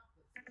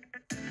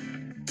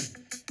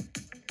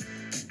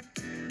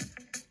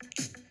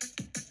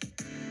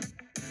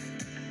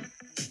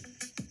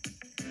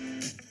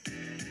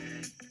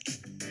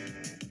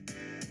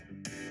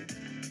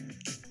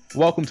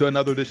Welcome to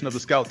another edition of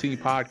the Scout Team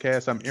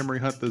Podcast. I'm Emory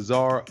Hunt, the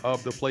czar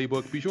of the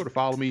playbook. Be sure to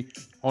follow me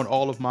on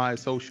all of my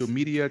social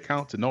media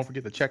accounts, and don't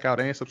forget to check out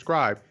and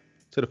subscribe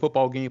to the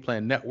Football Game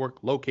Plan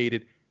Network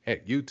located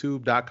at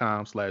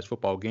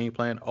youtube.com/football game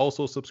plan.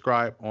 Also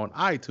subscribe on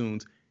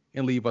iTunes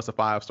and leave us a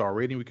 5-star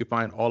rating. We can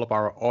find all of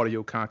our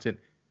audio content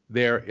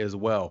there as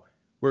well.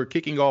 We're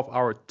kicking off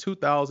our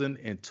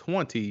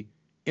 2020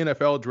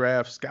 NFL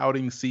Draft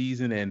scouting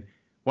season, and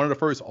one of the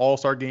first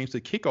All-Star games to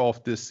kick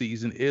off this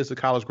season is the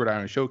College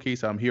Gridiron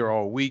Showcase. I'm here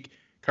all week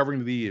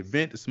covering the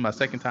event. This is my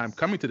second time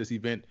coming to this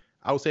event.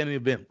 Outstanding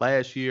event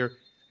last year,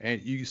 and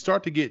you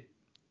start to get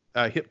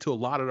hip to a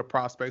lot of the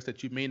prospects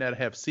that you may not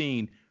have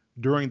seen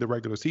during the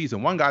regular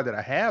season. One guy that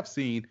I have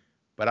seen,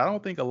 but I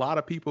don't think a lot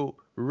of people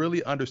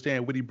really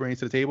understand what he brings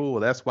to the table.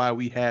 Well, that's why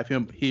we have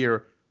him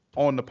here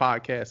on the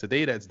podcast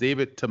today. That's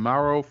David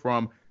Tamaro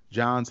from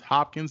Johns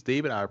Hopkins.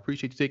 David, I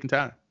appreciate you taking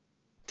time.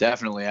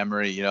 Definitely,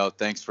 Emory.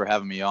 Thanks for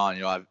having me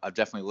on. I've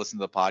definitely listened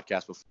to the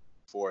podcast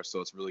before,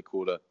 so it's really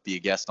cool to be a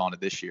guest on it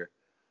this year.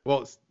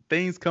 Well,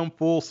 things come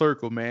full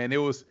circle, man. It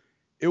was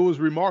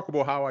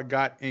remarkable how I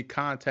got in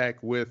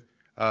contact with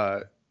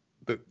the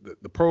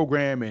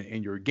program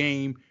and your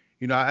game.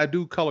 I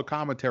do color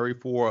commentary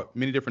for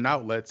many different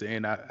outlets,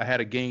 and I had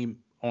a game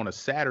on a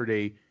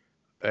Saturday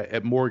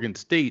at Morgan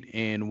State,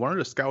 and one of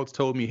the scouts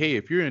told me, "Hey,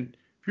 if you're in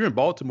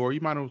Baltimore,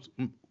 you might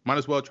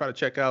as well try to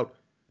check out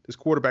this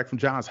quarterback from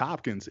Johns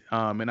Hopkins."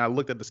 And I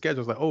looked at the schedule.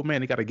 I was like, "Oh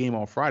man, they got a game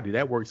on Friday.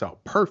 That works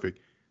out perfect."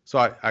 So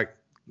I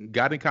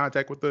got in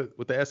contact with the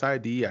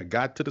SID. I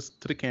got to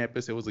the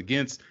campus. It was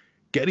against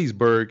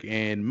Gettysburg,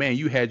 and man,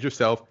 you had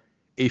yourself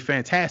a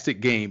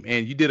fantastic game,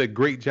 and you did a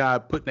great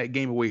job putting that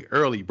game away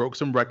early. Broke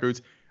some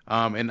records,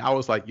 and I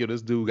was like, "Yo,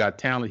 this dude got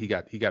talent. He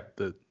got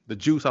the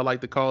juice, I like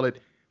to call it."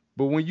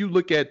 But when you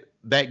look at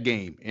that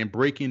game and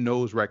breaking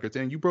those records,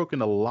 and you've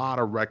broken a lot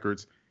of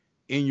records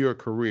in your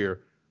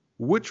career,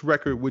 which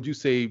record would you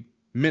say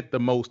meant the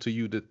most to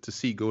you to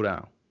see go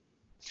down?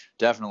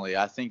 Definitely.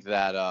 I think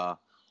that,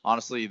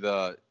 honestly,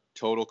 the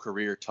total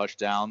career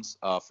touchdowns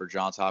for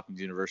Johns Hopkins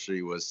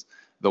University was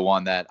the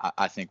one that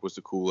I think was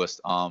the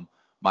coolest.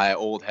 My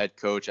old head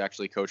coach,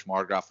 actually, Coach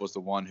Margraf, was the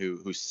one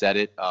who set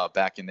it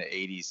back in the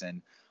 80s,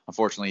 and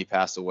unfortunately he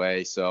passed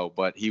away.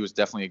 But he was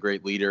definitely a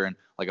great leader and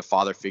like a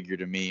father figure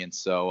to me. And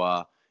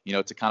so,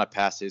 to kind of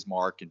pass his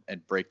mark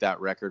and break that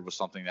record was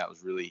something that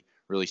was really,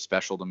 really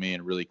special to me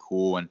and really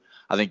cool. And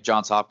I think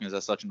Johns Hopkins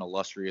has such an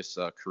illustrious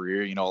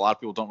career. A lot of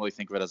people don't really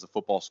think of it as a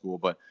football school,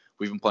 but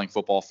we've been playing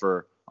football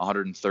for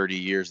 130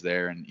 years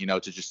there. And,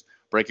 to just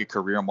break a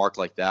career mark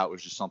like that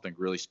was just something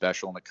really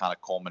special. And it kind of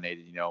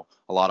culminated, a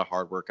lot of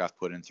hard work I've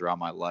put in throughout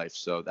my life.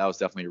 So that was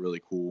definitely a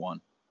really cool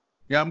one.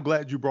 Yeah, I'm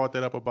glad you brought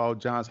that up about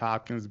Johns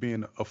Hopkins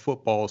being a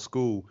football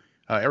school.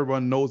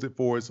 Everyone knows it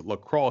for its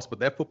lacrosse, but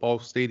that football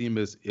stadium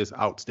is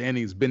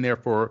outstanding. It's been there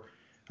for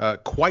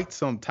quite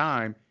some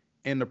time,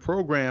 and the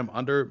program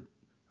under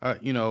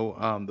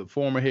the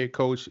former head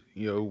coach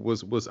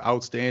was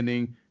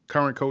outstanding.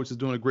 Current coach is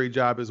doing a great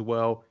job as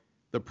well.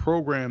 The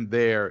program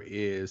there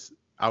is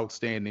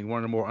outstanding. One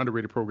of the more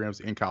underrated programs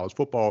in college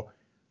football.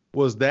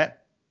 Was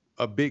that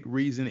a big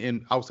reason,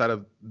 in outside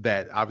of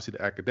that, obviously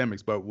the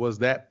academics, but was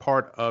that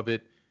part of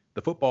it,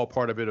 the football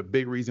part of it, a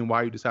big reason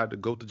why you decided to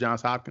go to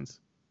Johns Hopkins?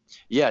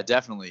 Yeah,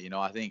 definitely.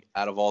 I think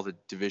out of all the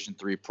Division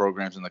III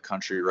programs in the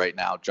country right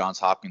now, Johns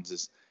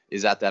Hopkins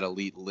is at that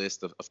elite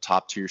list of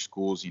top tier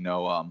schools.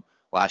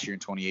 Last year in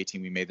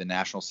 2018, we made the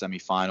national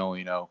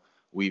semifinal.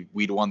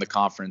 We'd won the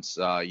conference,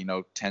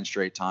 10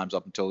 straight times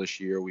up until this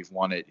year. We've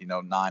won it,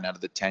 9 out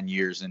of the 10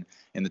 years in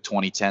the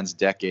 2010s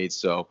decade.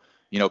 So,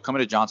 coming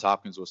to Johns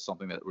Hopkins was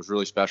something that was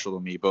really special to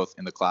me, both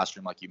in the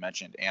classroom, like you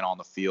mentioned, and on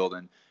the field.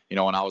 And,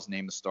 when I was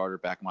named the starter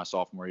back in my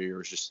sophomore year, it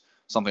was just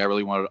something I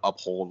really wanted to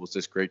uphold, was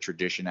this great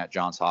tradition at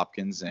Johns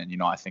Hopkins. And,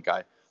 I think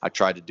I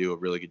tried to do a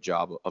really good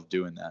job of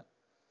doing that.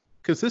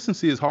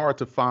 Consistency is hard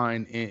to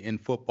find in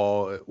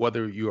football,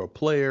 whether you're a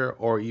player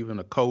or even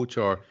a coach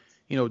or,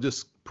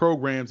 just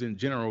programs in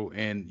general.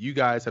 And you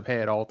guys have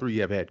had all three.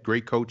 You have had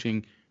great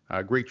coaching,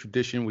 great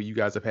tradition where you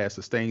guys have had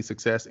sustained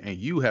success, and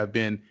you have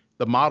been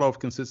the model of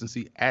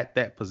consistency at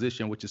that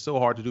position, which is so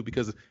hard to do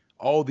because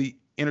all the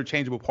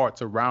interchangeable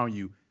parts around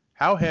you.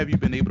 How have you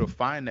been able to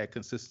find that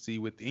consistency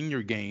within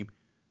your game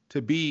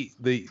to be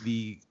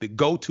the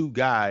go-to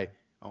guy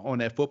on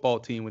that football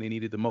team when they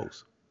need it the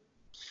most?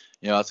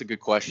 That's a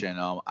good question.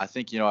 I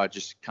think, I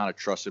just kind of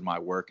trusted my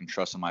work and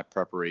trusted my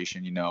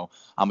preparation.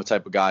 I'm a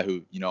type of guy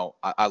who,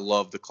 I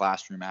love the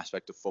classroom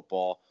aspect of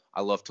football.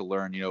 I love to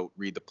learn,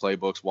 read the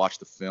playbooks, watch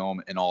the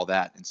film and all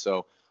that. And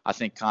so I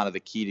think kind of the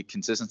key to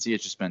consistency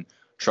has just been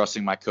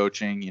trusting my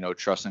coaching,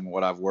 trusting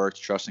what I've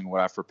worked, trusting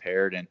what I've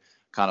prepared, and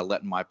kind of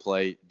letting my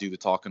play do the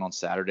talking on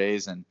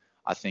Saturdays. And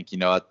I think,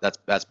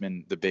 that's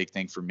been the big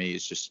thing for me,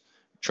 is just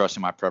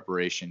trusting my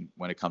preparation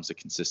when it comes to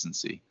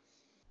consistency.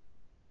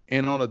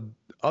 And on the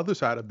other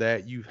side of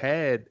that, you've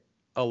had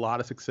a lot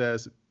of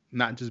success,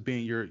 not just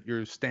being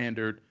your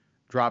standard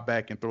drop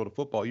back and throw the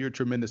football. You're a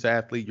tremendous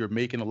athlete. You're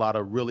making a lot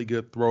of really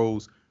good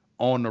throws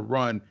on the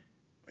run.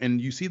 and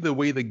you see the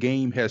way the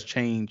game has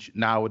changed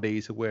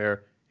nowadays,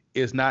 where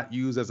it's not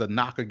used as a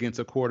knock against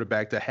a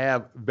quarterback to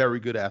have very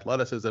good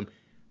athleticism.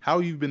 How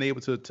you've been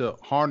able to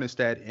harness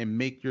that and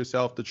make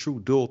yourself the true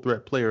dual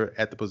threat player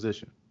at the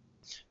position?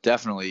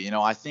 Definitely.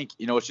 I think,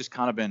 it's just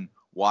kind of been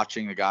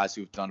watching the guys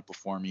who've done it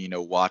before me,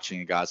 watching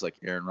the guys like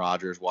Aaron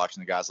Rodgers,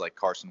 watching the guys like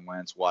Carson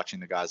Wentz, watching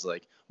the guys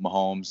like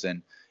Mahomes.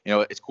 And,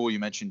 it's cool you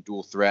mentioned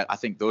dual threat. I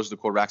think those are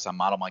the quarterbacks I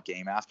model my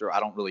game after. I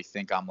don't really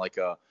think I'm like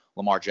a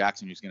Lamar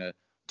Jackson who's going to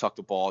tuck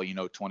the ball,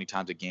 20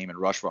 times a game and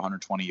rush for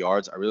 120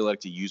 yards. I really like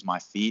to use my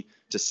feet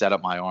to set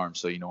up my arms.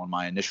 So, when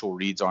my initial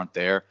reads aren't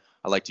there,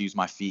 I like to use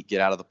my feet,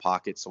 get out of the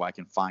pocket so I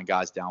can find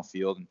guys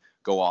downfield and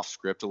go off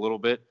script a little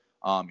bit.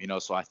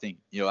 So I think,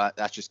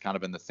 that's just kind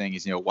of been the thing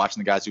is,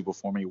 watching the guys who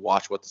before me,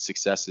 watch what the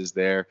success is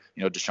there.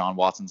 Deshaun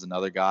Watson's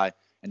another guy,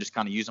 and just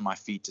kind of using my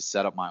feet to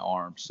set up my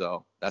arms.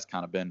 So that's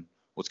kind of been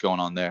what's going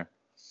on there.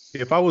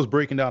 If I was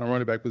breaking down a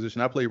running back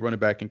position, I played running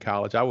back in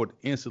college, I would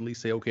instantly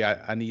say, okay,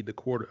 I need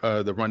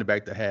the running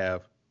back to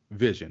have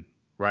vision,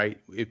 right?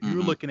 If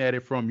you're looking at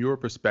it from your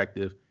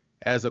perspective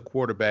as a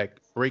quarterback,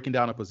 breaking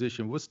down a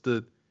position, what's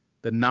the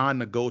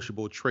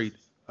non-negotiable trait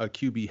a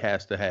QB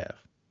has to have?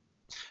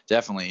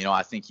 Definitely.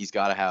 I think he's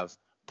got to have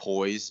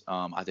poise.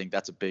 I think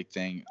that's a big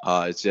thing.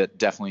 It's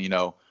definitely,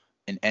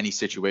 in any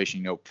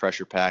situation,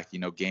 pressure packed,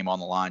 game on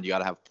the line, you got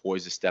to have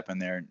poise to step in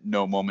there.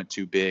 No moment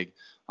too big.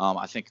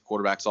 I think a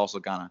quarterback's also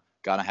gotta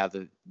have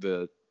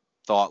the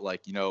thought,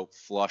 like,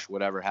 flush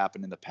whatever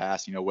happened in the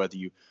past, whether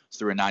you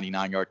threw a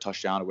 99-yard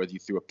touchdown or whether you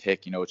threw a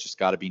pick, it's just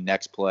got to be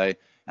next play.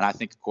 And I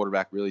think a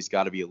quarterback really has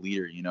got to be a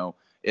leader.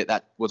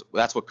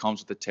 That's what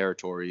comes with the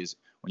territory is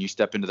when you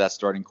step into that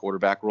starting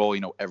quarterback role,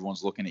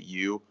 everyone's looking at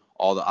you,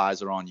 all the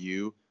eyes are on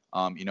you,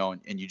 and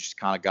you just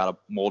kind of got to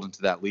mold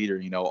into that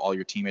leader. All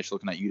your teammates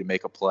looking at you to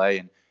make a play,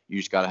 and you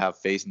just got to have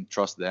faith and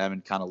trust them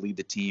and kind of lead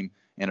the team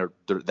in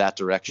that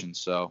direction.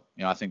 So,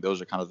 I think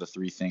those are kind of the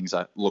three things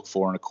I look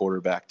for in a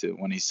quarterback to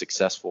when he's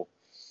successful.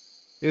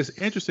 It's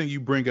interesting you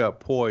bring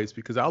up poise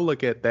because I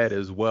look at that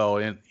as well.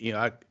 And,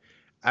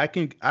 I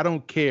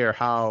don't care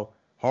how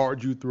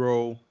hard you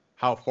throw,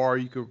 how far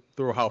you can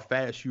throw, how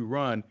fast you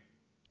run.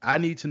 I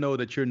need to know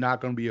that you're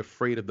not going to be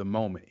afraid of the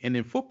moment. And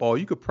in football,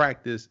 you could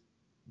practice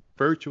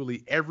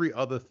virtually every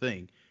other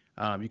thing.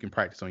 You can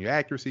practice on your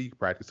accuracy, you can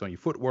practice on your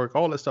footwork,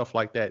 all that stuff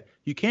like that.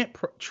 You can't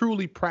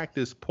truly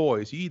practice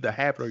poise. You either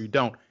have it or you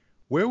don't.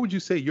 Where would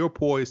you say your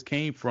poise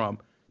came from?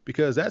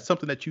 Because that's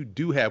something that you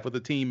do have where the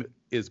team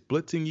is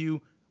blitzing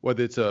you,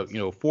 whether it's a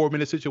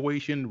 4-minute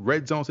situation,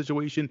 red zone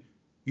situation,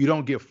 you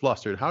don't get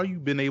flustered. How have you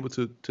been able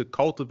to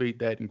cultivate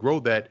that and grow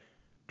that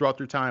throughout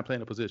your time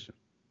playing a position?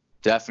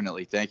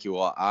 Definitely. Thank you.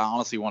 Well, I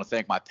honestly want to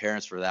thank my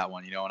parents for that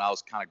one. When I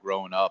was kind of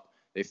growing up,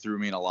 they threw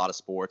me in a lot of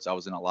sports. I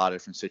was in a lot of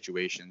different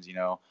situations.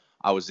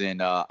 I was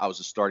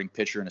a starting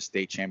pitcher in a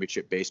state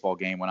championship baseball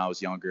game when I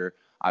was younger.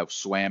 I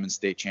swam in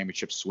state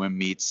championship swim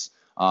meets.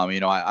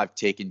 I've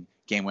taken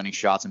game-winning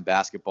shots in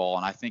basketball,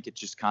 and I think it's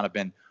just kind of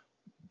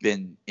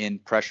been in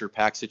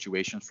pressure-packed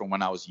situations from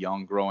when I was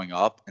young growing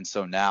up. And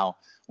so now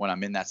when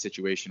I'm in that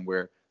situation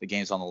where the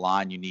game's on the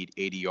line, you need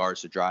 80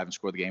 yards to drive and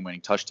score the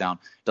game-winning touchdown,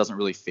 it doesn't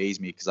really faze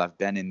me because I've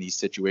been in these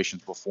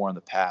situations before in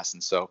the past.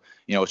 And so,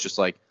 it's just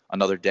like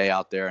another day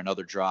out there,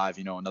 another drive,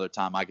 another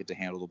time I get to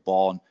handle the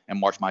ball and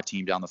march my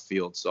team down the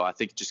field. So I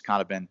think it's just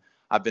kind of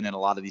I've been in a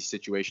lot of these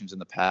situations in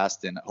the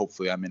past, and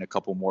hopefully I'm in a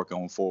couple more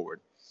going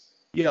forward.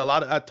 Yeah,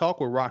 I talked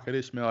with Rocket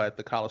Ismail at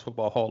the College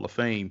Football Hall of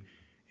Fame,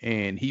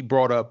 and he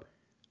brought up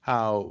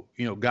how,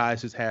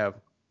 guys just have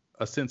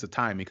a sense of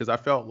timing. Because I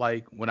felt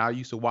like when I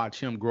used to watch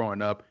him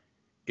growing up,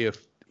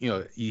 if,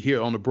 you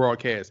hear on the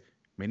broadcast,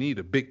 man, they need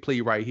a big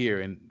play right here.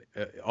 And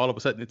all of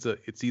a sudden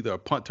it's either a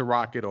punt to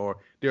Rocket or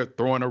they're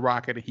throwing a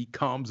Rocket and he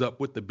comes up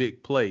with the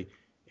big play.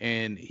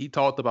 And he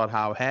talked about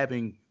how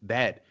having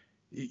that,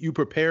 you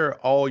prepare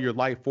all your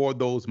life for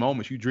those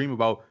moments. You dream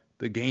about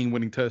the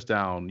game-winning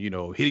touchdown,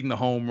 hitting the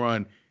home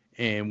run.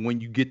 And when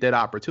you get that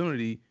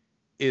opportunity,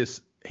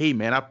 it's, hey,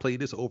 man, I played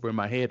this over in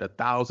my head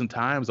 1,000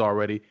 times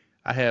already.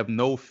 I have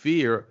no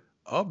fear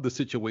of the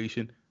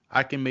situation.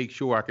 I can make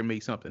sure I can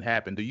make something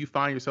happen. Do you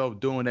find yourself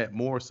doing that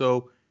more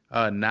so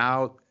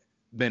now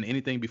than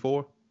anything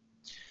before?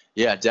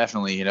 Yeah,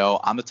 definitely.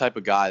 I'm the type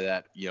of guy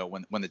that,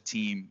 when the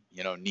team,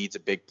 needs a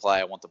big play,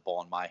 I want the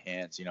ball in my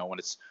hands. When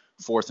it's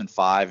 4th and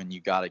 5 and you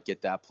got to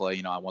get that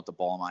play, I want the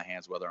ball in my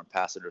hands, whether I'm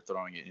passing it or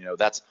throwing it.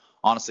 That's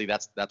honestly,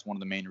 that's one of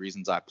the main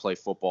reasons I play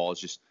football is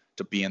just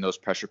to be in those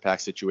pressure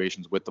packed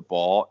situations with the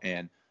ball.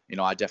 And,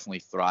 I definitely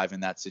thrive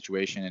in that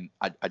situation.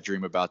 And I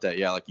dream about that.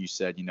 Yeah. Like you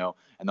said,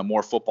 and the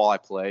more football I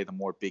play, the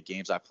more big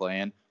games I play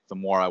in, the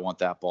more I want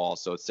that ball.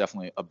 So it's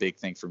definitely a big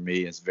thing for me.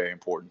 It's very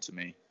important to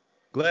me.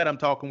 Glad I'm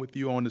talking with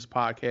you on this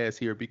podcast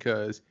here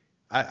because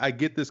I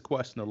get this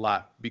question a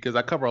lot because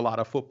I cover a lot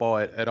of football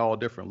at all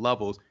different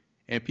levels.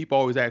 And people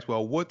always ask,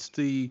 well, what's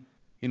the,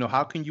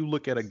 how can you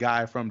look at a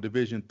guy from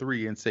Division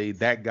III and say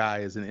that guy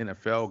is an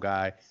NFL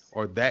guy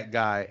or that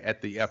guy at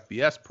the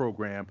FBS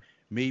program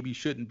maybe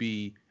shouldn't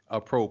be a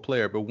pro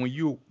player? But when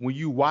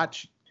you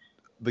watch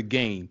the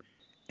game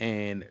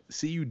and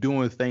see you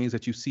doing things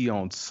that you see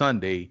on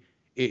Sunday,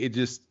 it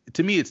just,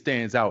 to me, it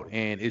stands out,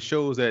 and it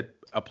shows that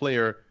a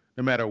player,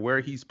 no matter where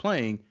he's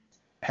playing,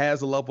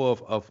 has a level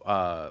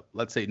of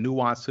let's say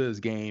nuance to his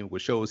game,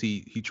 which shows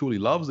he truly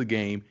loves the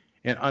game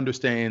and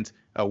understands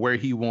where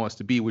he wants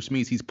to be, which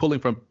means he's pulling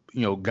from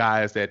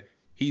guys that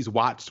he's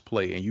watched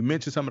play. And you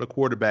mentioned some of the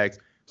quarterbacks,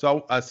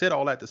 so I said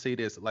all that to say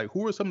this: like,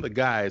 who are some of the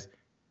guys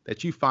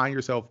that you find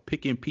yourself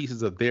picking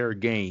pieces of their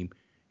game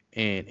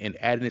and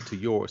adding it to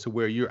yours, so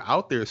where you're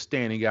out there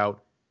standing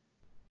out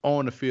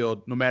on the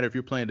field, no matter if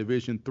you're playing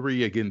Division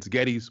III against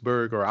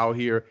Gettysburg or out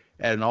here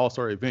at an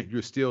all-star event,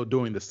 you're still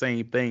doing the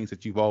same things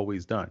that you've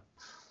always done?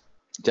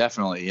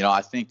 Definitely.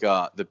 I think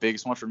the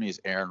biggest one for me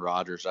is Aaron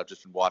Rodgers. I've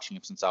just been watching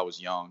him since I was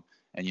young,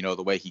 and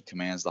the way he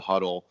commands the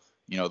huddle,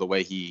 the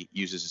way he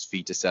uses his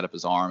feet to set up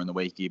his arm, and the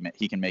way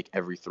he can make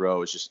every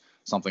throw is just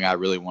something I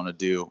really want to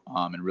do,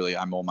 and really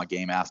I mold my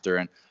game after.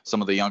 And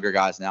some of the younger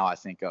guys now, I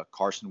think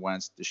Carson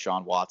Wentz,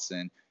 Deshaun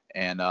Watson,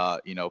 and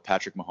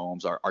Patrick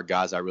Mahomes are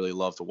guys I really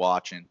love to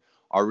watch and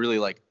are really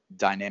like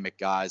dynamic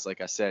guys.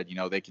 Like I said,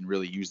 they can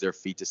really use their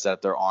feet to set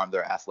up their arm.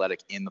 They're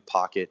athletic in the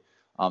pocket.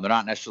 They're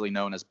not necessarily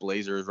known as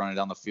blazers running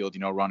down the field,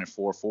 running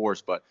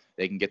 4.4s, but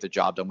they can get the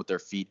job done with their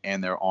feet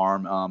and their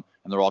arm. And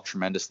they're all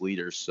tremendous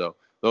leaders. So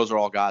those are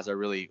all guys I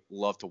really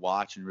love to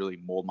watch and really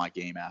mold my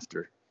game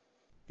after.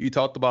 You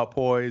talked about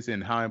poise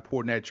and how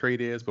important that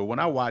trait is, but when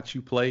I watch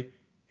you play,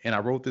 and I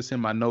wrote this in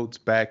my notes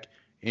back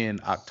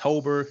in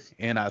October,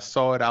 and I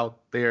saw it out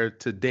there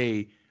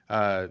today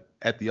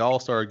at the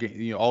All-Star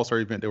game, All-Star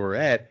event that we're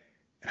at,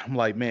 and I'm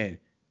like, man,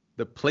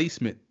 the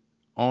placement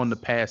on the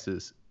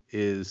passes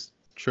is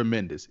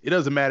tremendous. It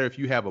doesn't matter if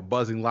you have a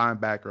buzzing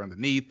linebacker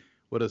underneath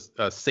with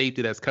a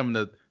safety that's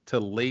coming to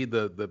lay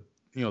the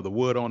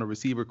wood on a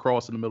receiver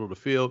crossing the middle of the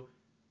field.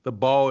 The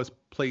ball is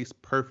placed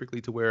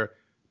perfectly to where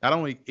not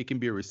only it can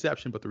be a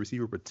reception, but the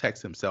receiver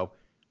protects himself.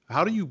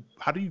 How do you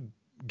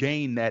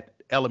gain that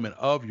element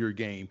of your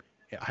game?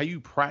 How you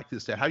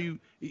practice that? How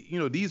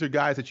these are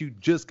guys that you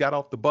just got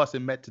off the bus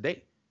and met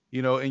today,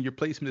 and your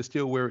placement is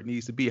still where it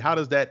needs to be. How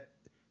does that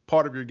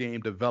part of your game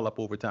develop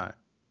over time?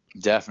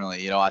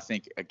 Definitely. I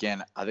think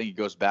it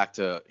goes back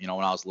to, when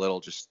I was little,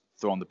 just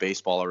throwing the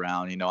baseball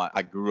around.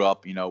 I grew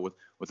up,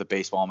 with a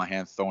baseball in my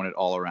hand, throwing it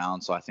all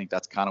around. So I think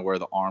that's kind of where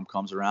the arm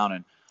comes around.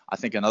 And I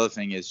think another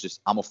thing is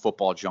just I'm a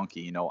football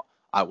junkie.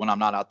 When I'm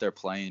not out there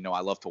playing, I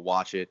love to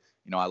watch it.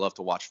 I love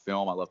to watch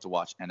film. I love to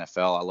watch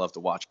NFL. I love to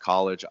watch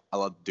college. I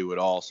love to do it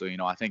all. So,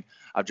 I think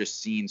I've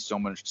just seen so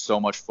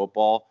much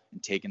football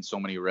and taken so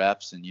many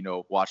reps and,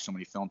 watched so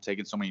many film,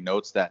 taken so many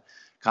notes that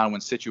kind of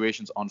when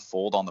situations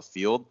unfold on the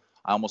field,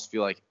 I almost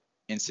feel like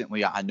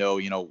instantly I know,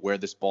 where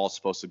this ball is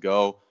supposed to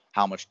go,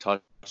 how much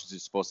touch is it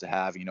supposed to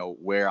have,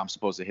 where I'm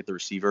supposed to hit the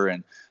receiver.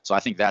 And so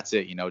I think that's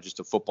it, just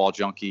a football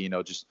junkie,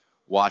 just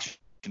watching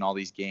all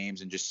these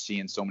games and just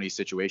seeing so many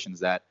situations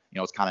that,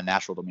 it's kind of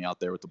natural to me out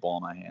there with the ball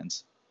in my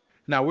hands.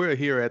 Now we're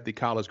here at the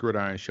College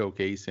Gridiron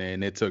Showcase,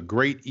 and it's a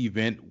great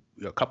event.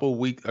 A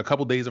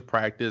couple days of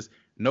practice,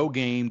 no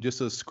game,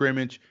 just a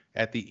scrimmage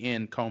at the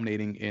end,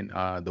 culminating in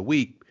the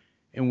week.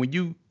 And when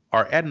you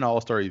are at an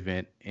all-star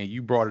event, and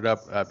you brought it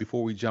up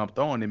before we jumped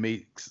on, it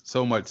makes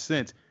so much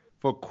sense.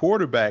 For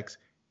quarterbacks,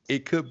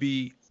 it could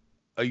be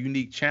a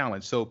unique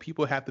challenge. So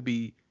people have to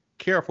be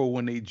careful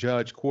when they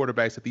judge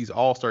quarterbacks at these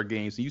all-star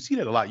games. And you see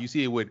that a lot. You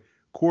see it with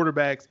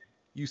quarterbacks.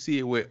 You see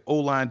it with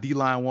O-line,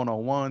 D-line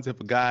one-on-ones. If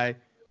a guy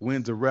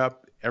wins a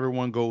rep,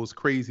 everyone goes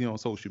crazy on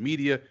social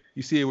media.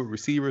 You see it with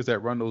receivers that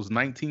run those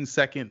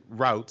 19-second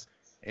routes,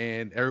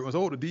 and everyone's,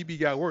 the DB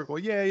got work. Well,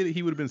 yeah,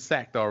 he would have been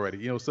sacked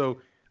already.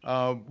 So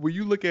when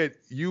you look at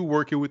you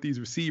working with these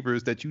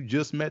receivers that you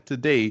just met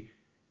today,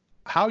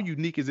 how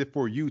unique is it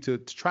for you to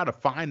try to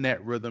find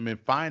that rhythm and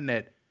find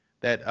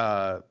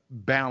that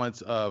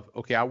balance of,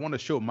 okay, I want to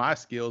show my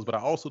skills, but I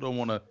also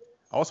want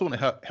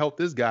to help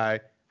this guy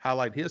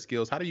highlight his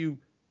skills. How do you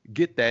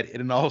get that in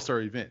an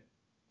all-star event?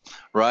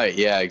 Right.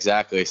 Yeah,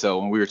 exactly. So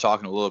when we were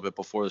talking a little bit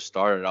before this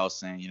started, I was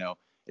saying,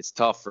 it's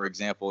tough. For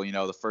example,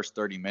 the first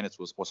 30 minutes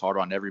was hard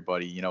on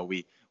everybody.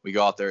 We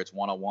go out there, it's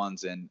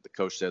one-on-ones, and the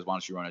coach says, why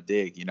don't you run a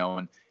dig?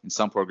 And in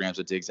some programs,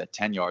 a dig's at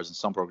 10 yards, and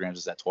some programs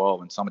it's at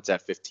 12, and some it's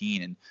at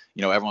 15. And,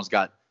 everyone's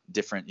got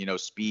different,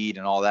 speed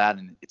and all that,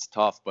 and it's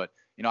tough. But,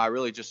 I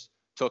really just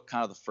took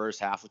kind of the first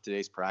half of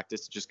today's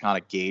practice to just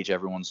kind of gauge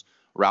everyone's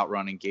route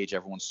running, gauge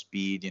everyone's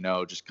speed,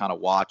 just kind of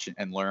watch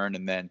and learn.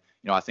 And then,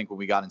 I think when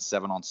we got in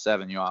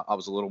 7-on-7, I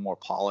was a little more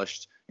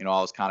polished. I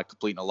was kind of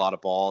completing a lot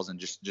of balls and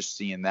just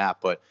seeing that.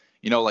 But,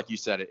 like you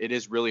said, it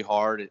is really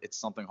hard. It's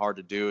something hard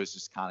to do, is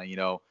just kind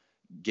of,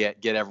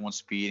 get everyone's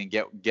speed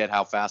and get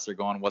how fast they're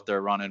going, what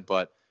they're running.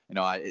 But,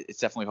 it's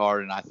definitely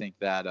hard. And I think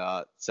that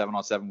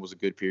 7-on-7 was a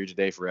good period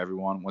today for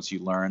everyone once you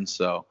learn.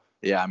 So,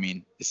 yeah, I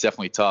mean, it's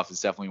definitely tough.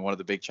 It's definitely one of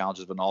the big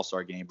challenges of an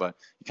all-star game, but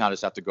you kind of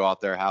just have to go out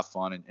there, have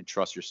fun, and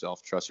trust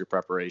yourself, trust your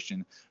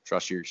preparation,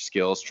 trust your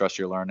skills, trust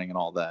your learning, and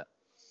all that.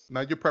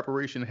 Now, your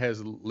preparation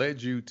has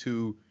led you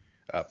to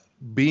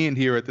being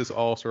here at this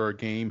all-star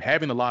game,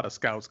 having a lot of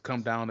scouts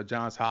come down to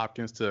Johns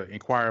Hopkins to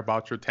inquire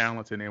about your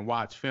talents and then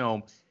watch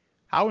film.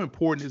 how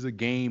important is a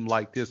game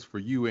like this for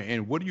you?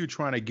 And what are you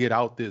trying to get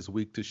out this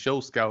week to show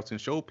scouts and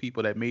show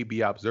people that may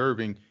be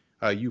observing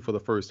you for the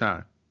first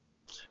time?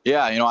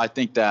 Yeah, I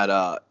think that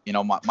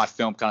my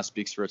film kind of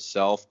speaks for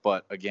itself.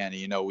 But again,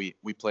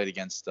 we played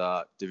against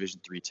Division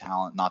III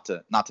talent. Not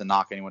to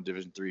knock anyone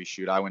Division III.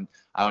 Shoot, I went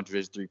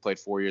Division III, played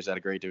 4 years at a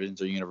great Division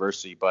III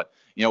university. But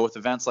with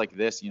events like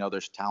this,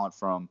 there's talent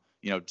from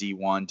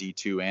D1,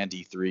 D2, and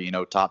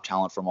D3. Top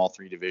talent from all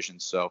three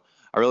divisions. So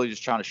I really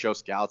just trying to show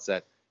scouts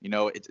that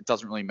it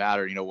doesn't really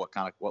matter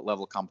what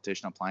level of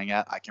competition I'm playing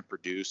at. I can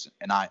produce,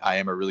 and I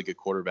am a really good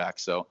quarterback.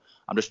 So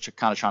I'm just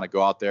kind of trying to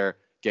go out there,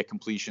 get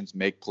completions,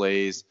 make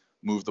plays,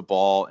 move the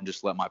ball, and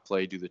just let my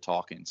play do the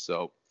talking.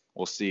 So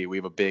we'll see. We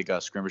have a big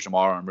scrimmage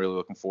tomorrow. I'm really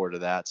looking forward to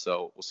that.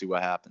 So we'll see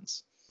what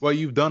happens. Well,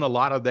 you've done a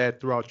lot of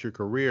that throughout your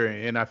career,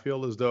 and I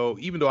feel as though,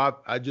 even though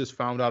I just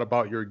found out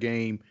about your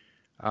game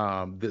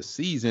this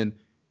season,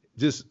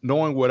 just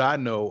knowing what I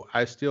know,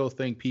 I still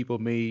think people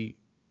may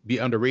be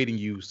underrating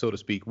you, so to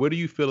speak. Where do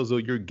you feel as though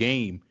your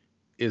game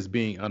is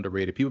being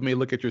underrated? People may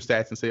look at your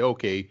stats and say,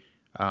 okay,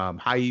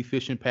 high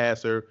efficient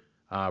passer,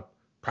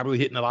 probably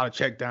hitting a lot of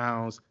check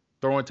downs,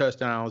 throwing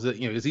touchdowns.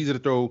 It's easy to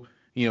throw,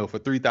 for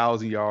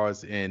 3,000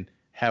 yards and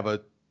have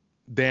a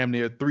damn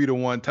near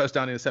 3-to-1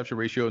 touchdown interception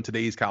ratio in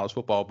today's college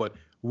football. But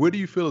where do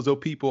you feel as though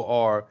people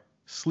are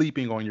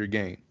sleeping on your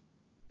game?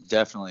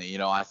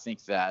 Definitely. I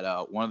think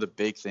that one of the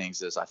big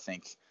things is I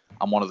think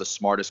I'm one of the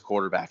smartest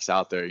quarterbacks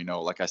out there.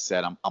 Like I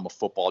said, I'm a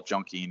football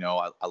junkie.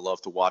 I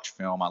love to watch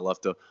film. I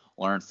love to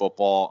learn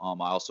football.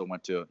 I also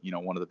went to,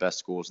 one of the best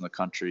schools in the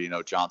country,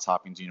 Johns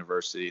Hopkins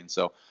University. And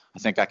so I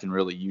think I can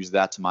really use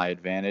that to my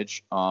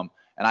advantage. And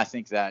I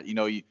think that,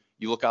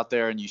 you look out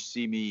there and you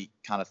see me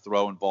kind of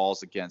throwing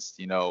balls against,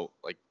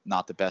 like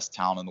not the best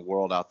talent in the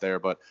world out there.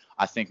 But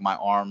I think my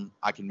arm,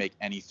 I can make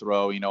any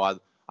throw.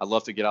 I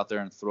love to get out there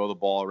and throw the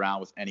ball around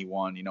with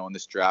anyone, in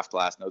this draft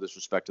class. No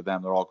disrespect to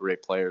them. They're all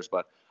great players,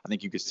 but I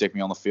think you could stick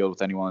me on the field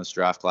with anyone in this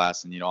draft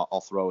class and,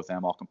 I'll throw with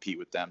them. I'll compete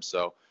with them.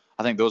 So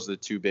I think those are the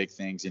two big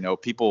things.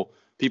 People,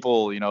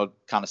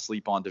 kind of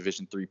sleep on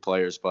Division III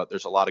players, but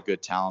there's a lot of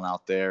good talent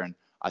out there. And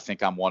I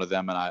think I'm one of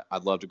them. And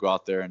I'd love to go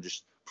out there and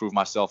just prove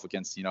myself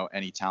against,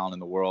 any talent in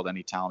the world,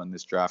 any talent in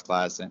this draft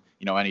class and,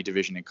 any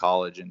division in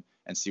college and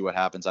see what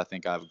happens. I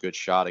think I have a good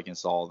shot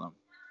against all of them.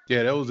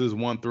 Yeah, that was this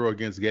one throw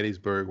against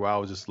Gettysburg where I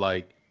was just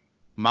like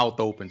mouth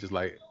open, just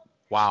like,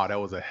 wow, that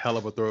was a hell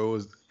of a throw. It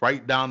was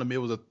right down the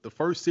middle. It was the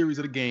first series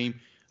of the game.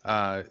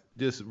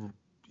 Just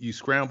you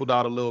scrambled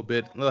out a little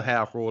bit, a little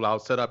half roll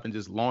out, set up, and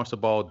just launched the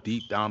ball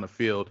deep down the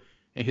field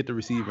and hit the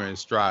receiver in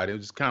stride. It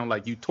was just kind of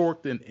like you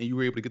torqued and you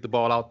were able to get the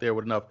ball out there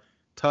with enough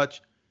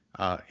touch,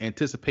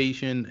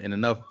 anticipation, and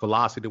enough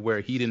velocity to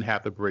where he didn't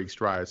have to break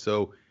stride.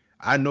 So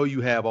I know you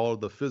have all of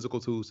the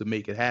physical tools to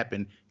make it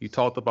happen. You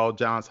talked about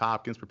Johns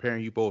Hopkins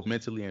preparing you both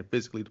mentally and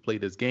physically to play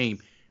this game.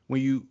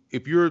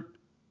 If you're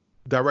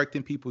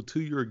directing people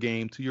to your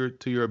game, to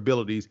your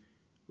abilities,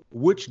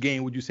 which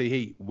game would you say,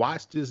 hey,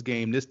 watch this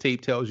game? This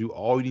tape tells you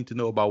all you need to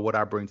know about what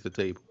I bring to the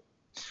table.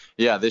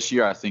 Yeah, this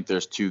year I think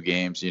there's two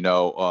games.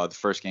 The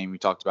first game we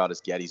talked about is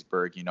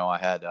Gettysburg. I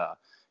had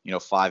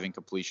 5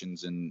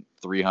 incompletions and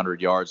 300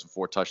 yards and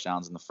 4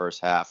 touchdowns in the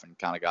first half, and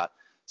kind of got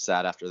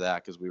sad after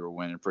that because we were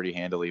winning pretty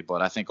handily.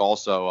 But I think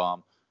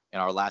also in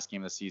our last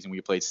game of the season,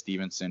 we played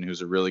Stevenson,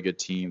 who's a really good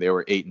team. They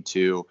were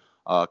 8-2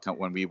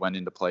 when we went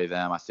in to play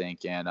them, I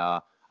think. And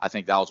I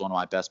think that was one of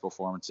my best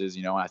performances,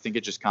 and I think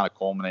it just kind of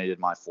culminated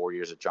my 4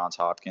 years at Johns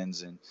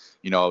Hopkins. And,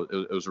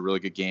 it was a really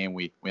good game.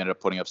 We ended up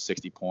putting up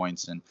 60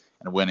 points and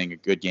winning a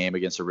good game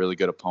against a really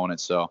good opponent.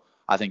 So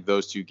I think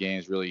those two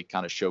games really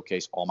kind of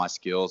showcase all my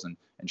skills and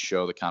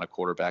show the kind of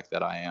quarterback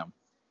that I am.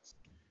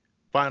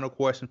 Final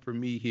question for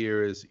me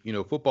here is,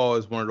 football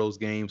is one of those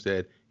games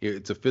that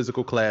it's a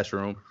physical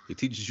classroom. It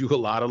teaches you a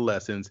lot of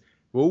lessons.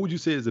 What would you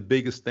say is the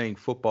biggest thing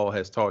football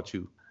has taught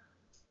you?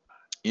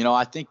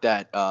 I think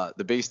that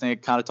the biggest thing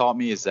it kind of taught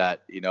me is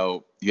that,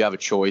 you have a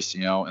choice,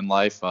 in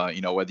life,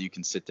 whether you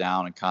can sit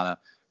down and kind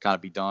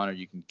of be done, or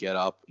you can get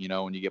up,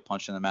 when you get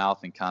punched in the mouth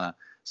and kind of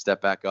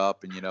step back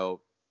up and,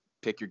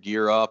 pick your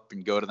gear up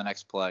and go to the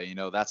next play.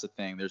 That's the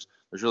thing. There's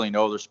really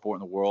no other sport in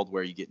the world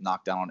where you get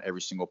knocked down on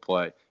every single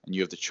play and you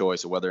have the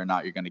choice of whether or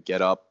not you're going to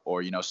get up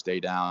or, stay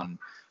down.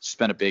 It's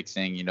been a big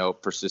thing,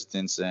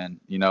 persistence and,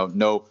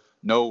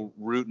 no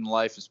route in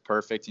life is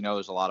perfect.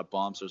 There's a lot of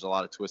bumps, there's a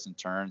lot of twists and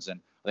turns. And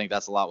I think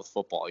that's a lot with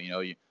football.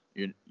 You're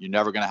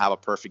never going to have a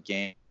perfect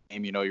game.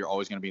 You're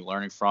always going to be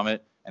learning from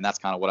it. And that's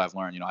kind of what I've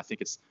learned. I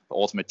think it's the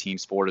ultimate team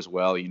sport as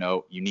well.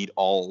 You need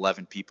all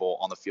 11 people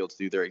on the field to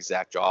do their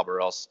exact job, or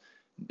else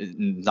it's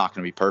not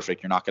going to be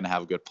perfect. You're not going to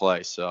have a good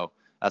play. So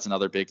that's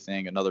another big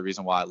thing. Another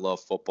reason why I love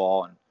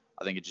football. And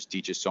I think it just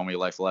teaches so many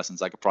life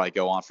lessons. I could probably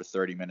go on for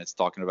 30 minutes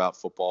talking about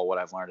football, what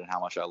I've learned and how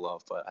much I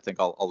love, but I think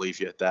I'll leave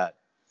you at that.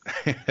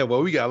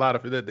 Well, we got a lot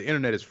of the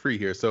internet is free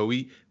here, so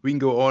we can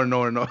go on and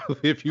on and on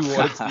if you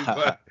want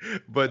to.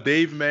 But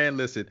Dave, man,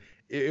 listen,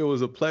 it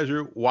was a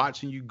pleasure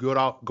watching you go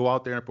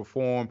out there and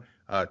perform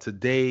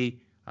today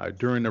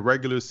during the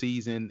regular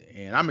season,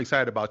 and I'm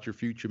excited about your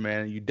future,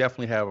 man. You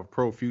definitely have a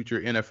pro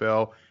future,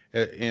 NFL,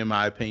 in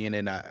my opinion.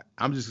 And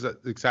I'm just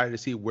excited to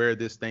see where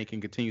this thing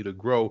can continue to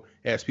grow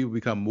as people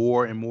become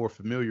more and more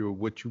familiar with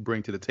what you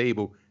bring to the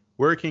table.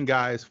 Where can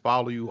guys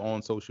follow you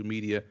on social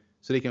media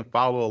so they can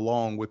follow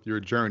along with your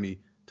journey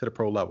to the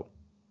pro level?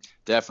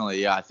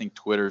 Definitely, yeah. I think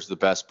Twitter is the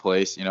best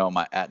place.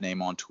 My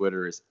 @name on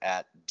Twitter is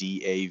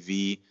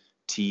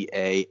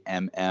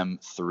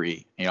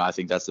 @DAVTAMM3. I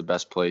think that's the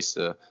best place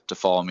to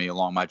follow me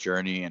along my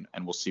journey, and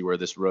we'll see where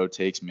this road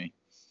takes me.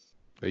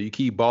 You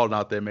keep balling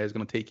out there, man. It's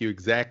going to take you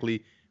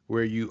exactly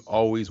where you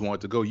always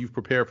want to go. You've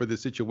prepared for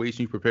this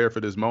situation. You've prepared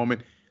for this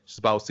moment. It's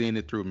about seeing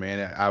it through,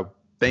 man. I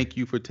thank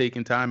you for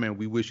taking time, and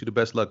we wish you the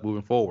best luck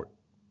moving forward.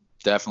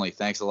 Definitely.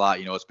 Thanks a lot.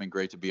 It's been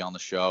great to be on the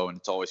show, and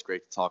it's always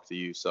great to talk to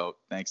you. So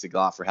thanks a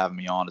lot for having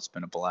me on. It's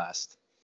been a blast.